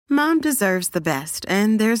Mom deserves the best,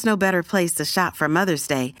 and there's no better place to shop for Mother's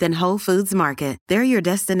Day than Whole Foods Market. They're your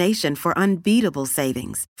destination for unbeatable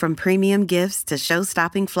savings, from premium gifts to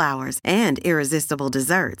show-stopping flowers and irresistible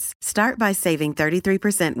desserts. Start by saving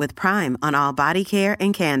 33% with Prime on all body care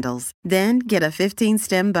and candles. Then get a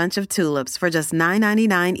 15-stem bunch of tulips for just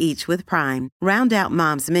 $9.99 each with Prime. Round out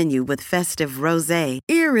Mom's menu with festive rosé,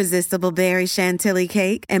 irresistible berry chantilly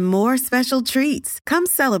cake, and more special treats. Come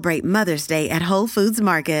celebrate Mother's Day at Whole Foods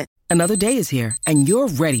Market. Another day is here, and you're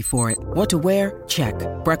ready for it. What to wear? Check.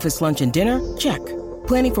 Breakfast, lunch, and dinner? Check.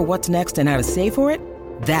 Planning for what's next and how to save for it?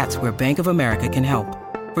 That's where Bank of America can help.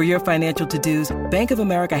 For your financial to-dos, Bank of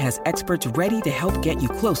America has experts ready to help get you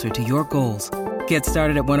closer to your goals. Get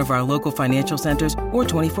started at one of our local financial centers or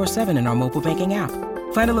 24/7 in our mobile banking app.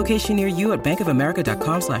 Find a location near you at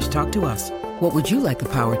bankofamerica.com/talktous. What would you like the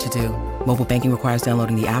power to do? Mobile banking requires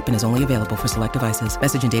downloading the app and is only available for select devices.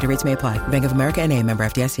 Message and data rates may apply. Bank of America N.A., member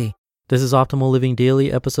FDIC. This is Optimal Living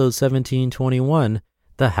Daily, episode 1721,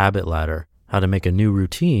 The Habit Ladder, How to Make a New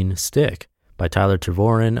Routine Stick, by Tyler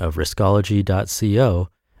Tervooren of Riskology.co.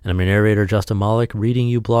 And I'm your narrator, Justin Malik, reading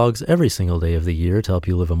you blogs every single day of the year to help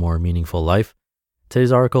you live a more meaningful life.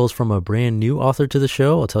 Today's article is from a brand new author to the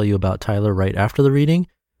show. I'll tell you about Tyler right after the reading.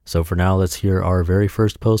 So for now, let's hear our very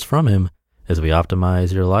first post from him as we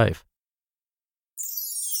optimize your life.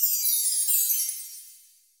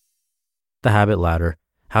 The Habit Ladder,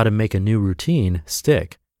 How to Make a New Routine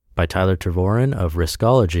Stick, by Tyler Tervooren of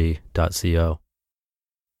Riskology.co.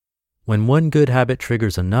 When one good habit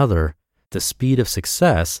triggers another, the speed of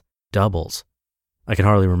success doubles. I can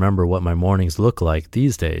hardly remember what my mornings look like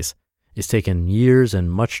these days. It's taken years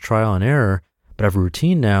and much trial and error, but I have a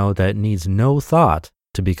routine now that needs no thought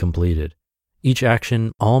to be completed. Each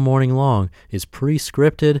action all morning long is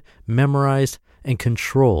pre-scripted, memorized, and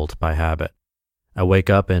controlled by habit. I wake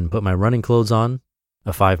up and put my running clothes on.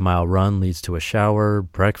 A 5-mile run leads to a shower,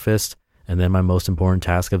 breakfast, and then my most important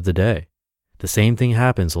task of the day. The same thing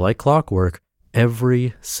happens like clockwork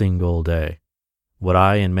every single day. What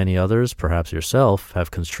I and many others, perhaps yourself,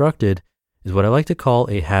 have constructed is what I like to call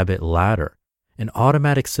a habit ladder, an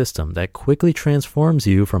automatic system that quickly transforms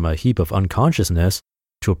you from a heap of unconsciousness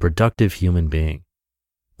to a productive human being.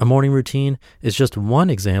 A morning routine is just one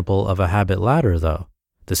example of a habit ladder, though.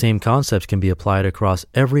 The same concepts can be applied across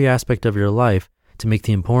every aspect of your life to make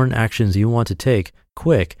the important actions you want to take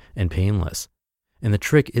quick and painless. And the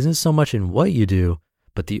trick isn't so much in what you do,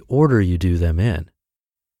 but the order you do them in.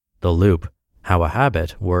 The loop, how a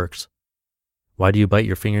habit works. Why do you bite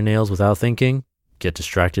your fingernails without thinking? Get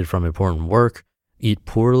distracted from important work? Eat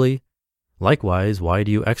poorly? Likewise, why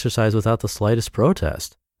do you exercise without the slightest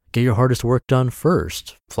protest? Get your hardest work done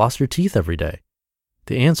first. Floss your teeth every day.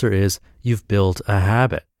 The answer is you've built a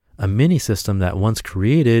habit, a mini system that once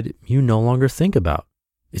created, you no longer think about.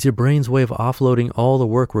 It's your brain's way of offloading all the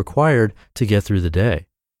work required to get through the day.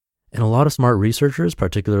 And a lot of smart researchers,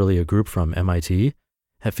 particularly a group from MIT,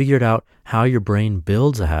 have figured out how your brain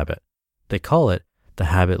builds a habit. They call it the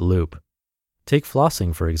habit loop. Take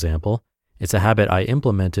flossing, for example. It's a habit I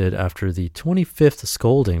implemented after the 25th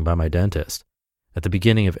scolding by my dentist. At the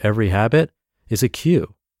beginning of every habit is a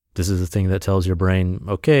cue. This is the thing that tells your brain,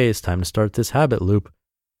 okay, it's time to start this habit loop.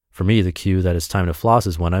 For me, the cue that it's time to floss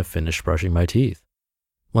is when I've finished brushing my teeth.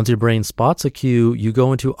 Once your brain spots a cue, you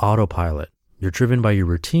go into autopilot. You're driven by your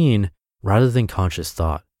routine rather than conscious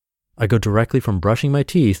thought. I go directly from brushing my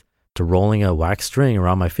teeth to rolling a wax string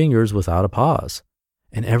around my fingers without a pause.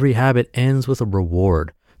 And every habit ends with a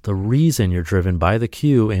reward, the reason you're driven by the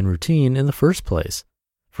cue and routine in the first place.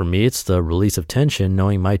 For me, it's the release of tension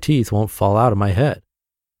knowing my teeth won't fall out of my head.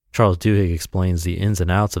 Charles Duhigg explains the ins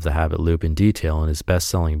and outs of the habit loop in detail in his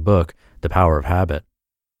best-selling book, The Power of Habit.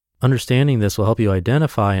 Understanding this will help you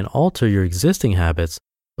identify and alter your existing habits,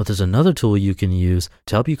 but there's another tool you can use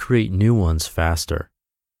to help you create new ones faster.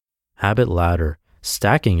 Habit ladder,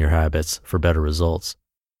 stacking your habits for better results.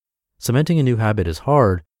 Cementing a new habit is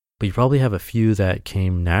hard, but you probably have a few that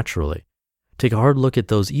came naturally. Take a hard look at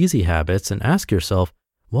those easy habits and ask yourself,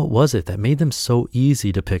 what was it that made them so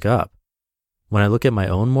easy to pick up? When I look at my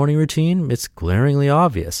own morning routine, it's glaringly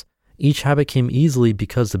obvious. Each habit came easily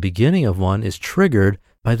because the beginning of one is triggered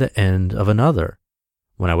by the end of another.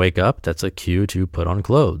 When I wake up, that's a cue to put on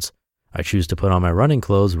clothes. I choose to put on my running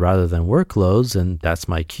clothes rather than work clothes, and that's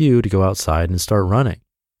my cue to go outside and start running.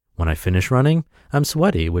 When I finish running, I'm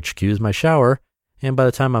sweaty, which cues my shower, and by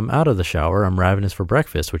the time I'm out of the shower, I'm ravenous for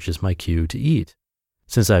breakfast, which is my cue to eat.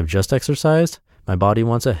 Since I've just exercised, my body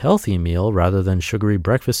wants a healthy meal rather than sugary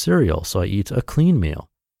breakfast cereal, so I eat a clean meal.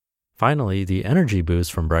 Finally, the energy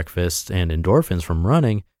boost from breakfast and endorphins from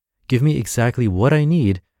running give me exactly what I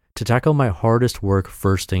need to tackle my hardest work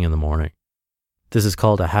first thing in the morning. This is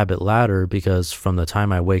called a habit ladder because from the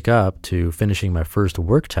time I wake up to finishing my first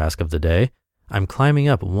work task of the day, I'm climbing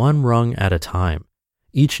up one rung at a time.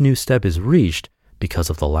 Each new step is reached because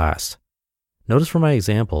of the last. Notice for my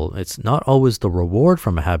example, it's not always the reward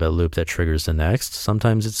from a habit loop that triggers the next.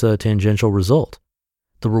 Sometimes it's a tangential result.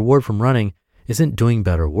 The reward from running isn't doing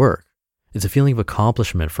better work. It's a feeling of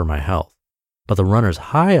accomplishment for my health. But the runner's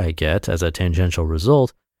high I get as a tangential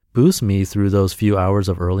result boosts me through those few hours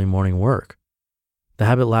of early morning work. The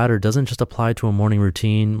habit ladder doesn't just apply to a morning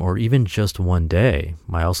routine or even just one day.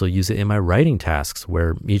 I also use it in my writing tasks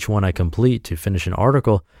where each one I complete to finish an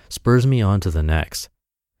article spurs me on to the next.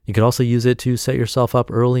 You could also use it to set yourself up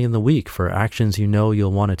early in the week for actions you know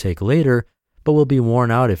you'll want to take later, but will be worn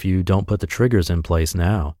out if you don't put the triggers in place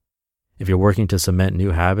now. If you're working to cement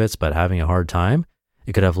new habits but having a hard time,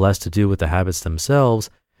 it could have less to do with the habits themselves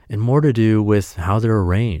and more to do with how they're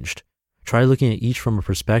arranged. Try looking at each from a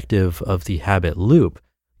perspective of the habit loop,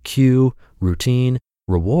 cue, routine,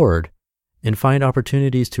 reward, and find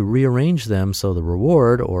opportunities to rearrange them so the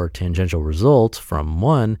reward or tangential result from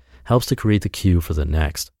one helps to create the cue for the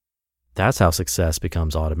next. That's how success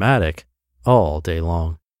becomes automatic all day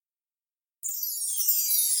long.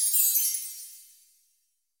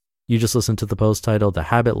 You just listened to the post titled The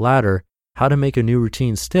Habit Ladder, How to Make a New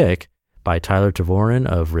Routine Stick by Tyler Tervooren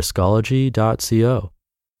of Riskology.co.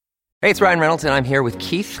 Hey, it's Ryan Reynolds, and I'm here with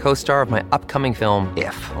Keith, co-star of my upcoming film,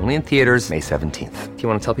 If, only in theaters May 17th. Do you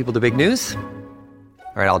want to tell people the big news?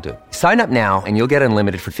 All right, I'll do it. Sign up now and you'll get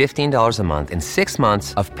unlimited for $15 a month and 6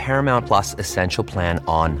 months of Paramount Plus Essential Plan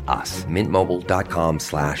on us.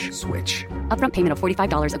 MintMobile.com/switch. Upfront payment of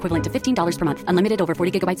 $45 equivalent to $15 per month. Unlimited over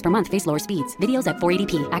 40 gigabytes per month. Face lower speeds. Videos at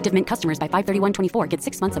 480p. Active Mint customers by 531.24 get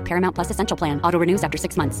 6 months of Paramount Plus Essential Plan. Auto renews after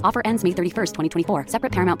 6 months. Offer ends May 31st, 2024.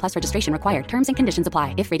 Separate Paramount Plus registration required. Terms and conditions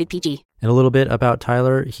apply if rated PG. And a little bit about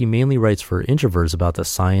Tyler, he mainly writes for introverts about the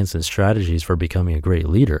science and strategies for becoming a great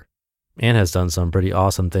leader, and has done some pretty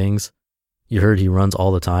awesome things. You heard he runs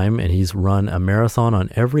all the time, and he's run a marathon on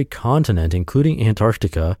every continent, including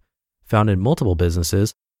Antarctica, founded multiple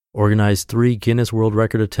businesses, organized 3 Guinness World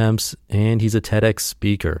Record attempts, and he's a TEDx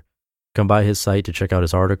speaker. Come by his site to check out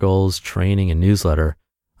his articles, training, and newsletter.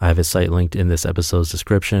 I have his site linked in this episode's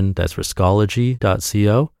description. That's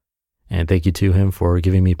Riskology.co. And thank you to him for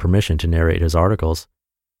giving me permission to narrate his articles.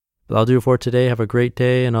 But I'll do it for today. Have a great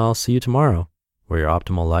day, and I'll see you tomorrow, where your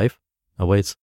optimal life awaits.